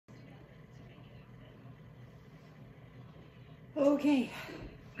Okay,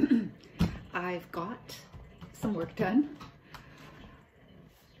 I've got some work done.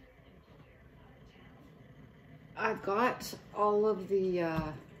 I've got all of the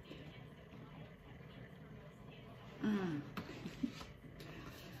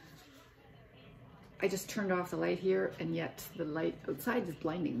I just turned off the light here, and yet the light outside is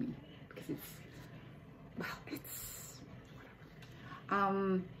blinding me because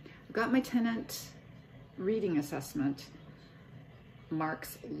I've got my tenant reading assessment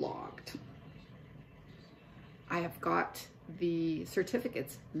marks logged. I have got the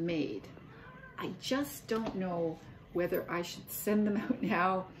certificates made. I just don't know whether I should send them out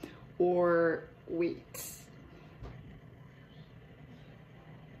now or wait.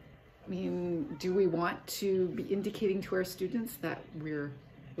 I mean, do we want to be indicating to our students that we're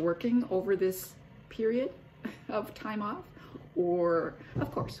working over this period of time off? Or,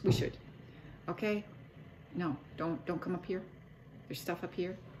 of course, we should. Okay? No, don't come up here. There's stuff up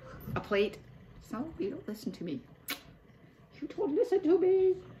here. A plate. So, you don't listen to me. You don't listen to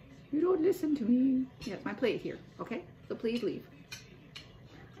me. You don't listen to me. Yes, my plate here. Okay? So please leave.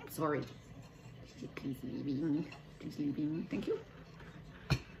 I'm sorry. Please leaving. Please leaving. Thank you.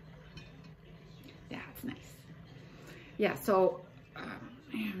 Yeah, it's nice. Yeah, so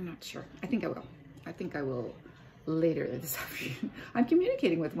I'm not sure. I think I will. I think I will later this afternoon. I'm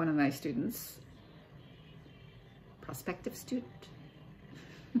communicating with one of my students, prospective student.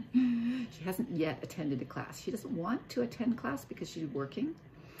 She hasn't yet attended a class. She doesn't want to attend class because she's working.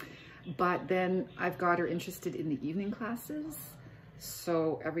 But then I've got her interested in the evening classes.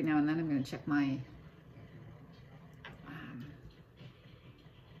 So every now and then I'm going to check my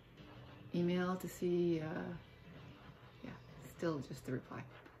email to see, yeah, still just the reply.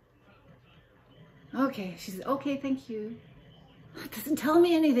 Okay, she says, okay, thank you. That doesn't tell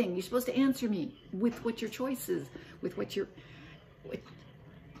me anything. You're supposed to answer me with what your choice is, with what your, yeah,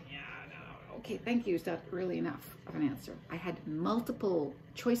 no, okay, thank you is not really enough of an answer. I had multiple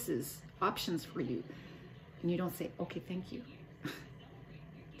choices, options for you, and you don't say, okay, thank you.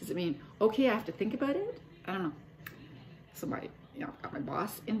 Does it mean, okay, I have to think about it? I don't know. So got my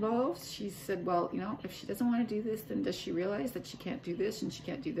boss involved. She said, well, if she doesn't want to do this, then does she realize that she can't do this and she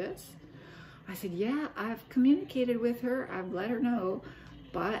can't do this? I said, yeah, I've communicated with her. I've let her know,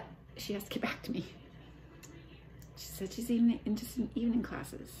 but she has to get back to me. She said she's interested in evening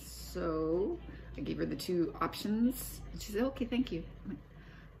classes. So I gave her the two options. And she said, okay, thank you. I'm like,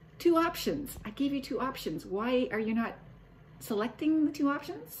 2 options. I gave you 2 options. Why are you not selecting the 2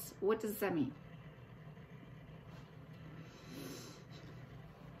 options? What does that mean?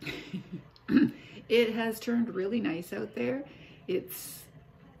 It has turned really nice out there. It's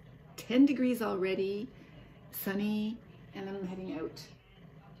 10 degrees already, sunny, and I'm heading out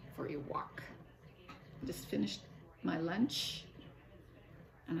for a walk. Just finished my lunch,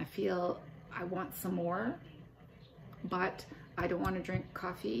 and I feel I want some more, but I don't want to drink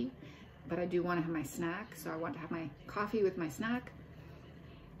coffee, but I do want to have my snack, so I want to have my coffee with my snack.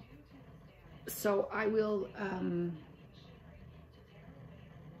 So I will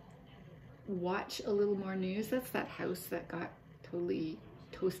watch a little more news. That's that house that got totally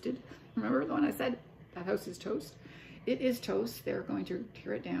toasted. Remember the one I said, that house is toast? It is toast. They're going to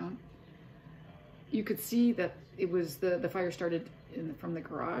tear it down. You could see that it was the fire started from the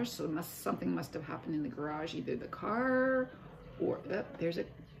garage, so something must have happened in the garage, either the car or there's a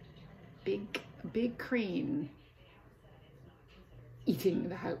big crane eating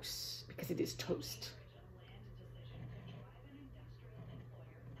the house because it is toast.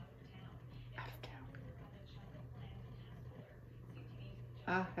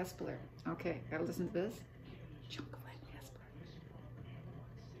 Ah, Hespeler. Okay, gotta listen to this. Chunk of land,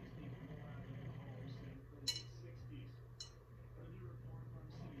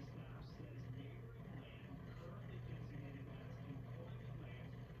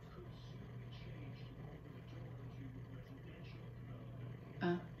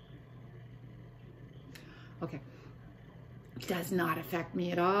 Hespeler. Okay. It does not affect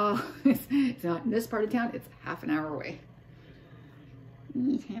me at all. It's not in this part of town. It's half an hour away.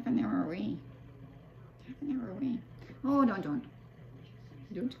 He's half an hour away. Half an hour away. Oh, no, don't.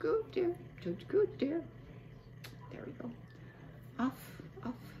 Don't go there. Don't go there. There we go. Off,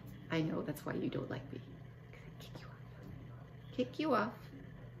 off. I know, that's why you don't like me. Kick you off. Kick you off.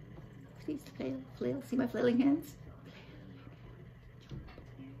 Please flail, flail. See my flailing hands?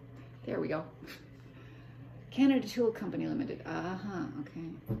 There we go. Canada Tool Company Limited. Okay.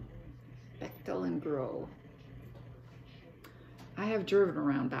 Bechtel and Grow. I have driven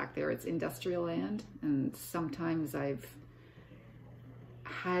around back there. It's industrial land, and sometimes I've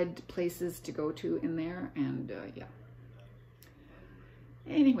had places to go to in there, and yeah.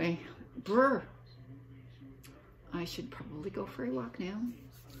 Anyway, brr. I should probably go for a walk now.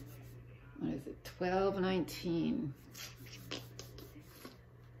 What is it? 12:19.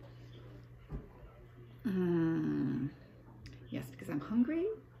 Yes, because I'm hungry.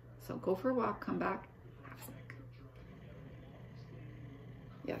 So go for a walk, come back, have a snack.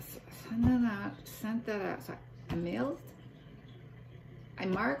 Yes, sent that out. So I mailed, I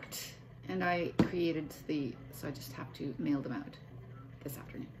marked, and I created so I just have to mail them out this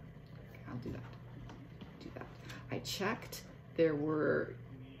afternoon. Okay, I'll do that. I checked, there was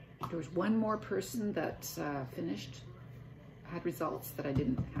one more person that had results that I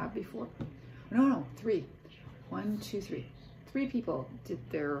didn't have before. No, 3. 1, 2, 3. 3 people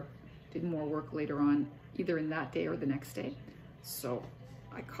did more work later on, either in that day or the next day. So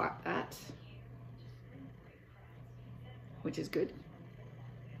I caught that, which is good.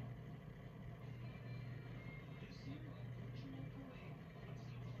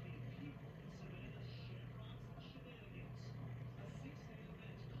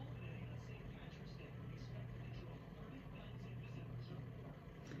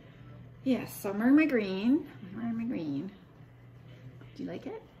 Yes, so I'm wearing my green. Do you like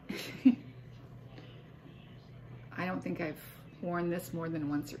it? I don't think I've worn this more than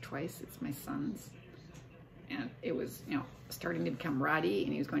once or twice. It's my son's. And it was, starting to become ratty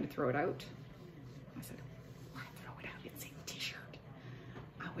and he was going to throw it out. I said, why throw it out? It's a t-shirt.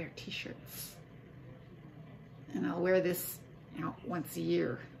 I'll wear t-shirts. And I'll wear this, once a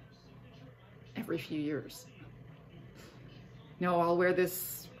year. Every few years. No, I'll wear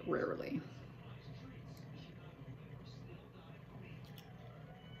this rarely.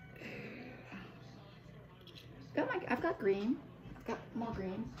 I've got green. I've got more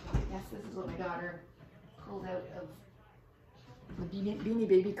green. Yes, this is what my daughter pulled out of the Beanie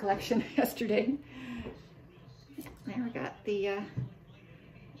Baby collection yesterday. There we got the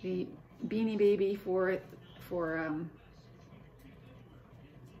Beanie Baby for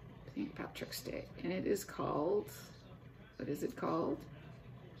St. Patrick's Day, and it is called. What is it called?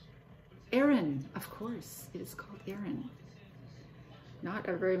 Erin, of course. It is called Erin. Not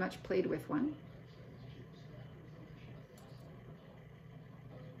a very much played with one.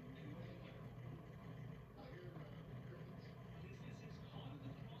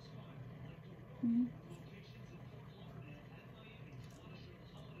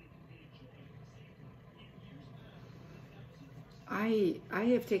 I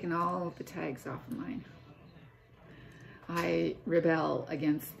have taken all of the tags off of mine. I rebel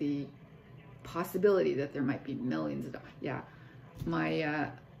against the possibility that there might be millions of dollars. Yeah, my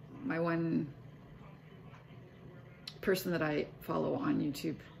one person that I follow on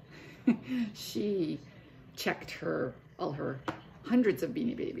YouTube, she checked all her hundreds of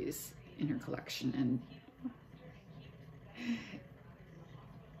Beanie Babies in her collection, and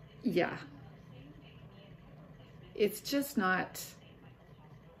yeah, it's just not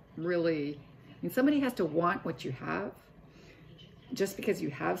really. I mean, somebody has to want what you have. Just because you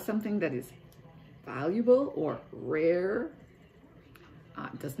have something that is valuable or rare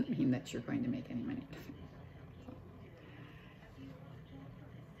doesn't mean that you're going to make any money.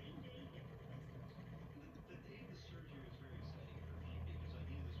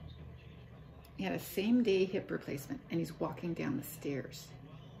 He had a same-day hip replacement, and he's walking down the stairs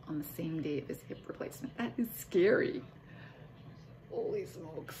on the same day of his hip replacement. That is scary. Holy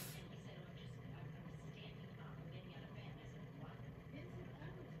smokes.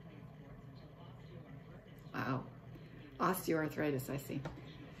 Wow. Osteoarthritis, I see.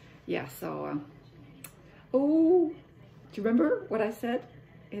 Yeah, so, oh, do you remember what I said?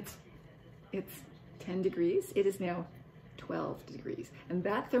 It's 10 degrees. It is now 12 degrees. And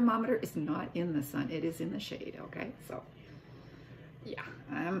that thermometer is not in the sun. It is in the shade, okay? So, yeah,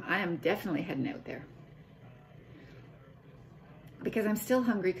 I am definitely heading out there. Because I'm still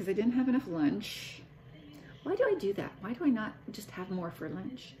hungry because I didn't have enough lunch. Why do I do that? Why do I not just have more for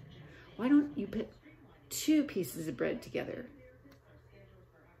lunch? Why don't you put 2 pieces of bread together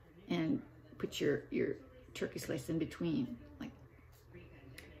and put your turkey slice in between? Like,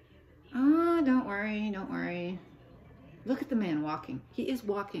 oh, don't worry. Look at the man walking. He is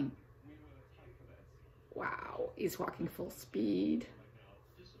walking. Wow, he's walking full speed.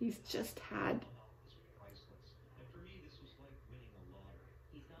 He's just had,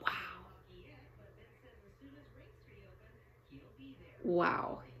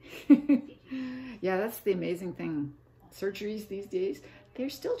 wow. Yeah, that's the amazing thing. Surgeries these days, they're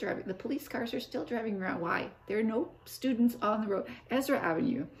still driving. The police cars are still driving around. Why? There are no students on the road. Ezra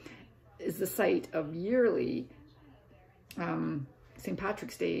Avenue is the site of yearly St.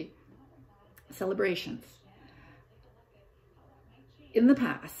 Patrick's Day celebrations. in the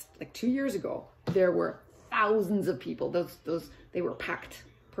past, like 2 years ago, there were thousands of people. They were packed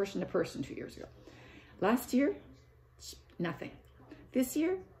person to person 2 years ago. Last year, nothing. This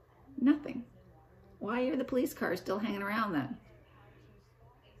year, nothing. Why are the police cars still hanging around then?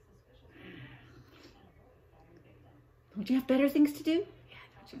 Don't you have better things to do? Yeah,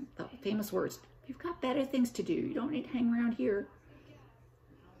 don't you? The famous words. You've got better things to do. You don't need to hang around here.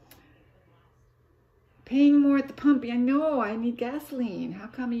 Paying more at the pump. I know, I need gasoline. How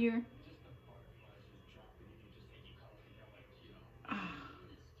come you're... I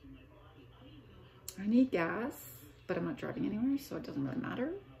need gas, but I'm not driving anywhere, so it doesn't really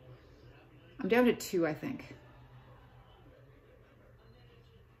matter. I'm down to 2, I think.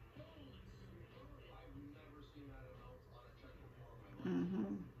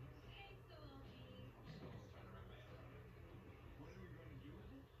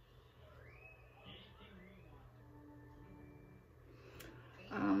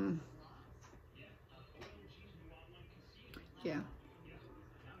 Yeah.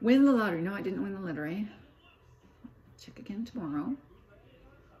 Win the lottery. No, I didn't win the lottery. Check again tomorrow.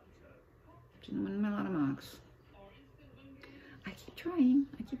 Didn't win my lot of mugs. I keep trying.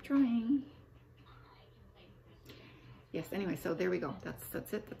 I keep trying. Yes, anyway, so there we go.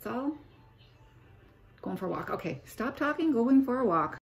 That's it. That's all. Going for a walk. Okay, stop talking, going for a walk.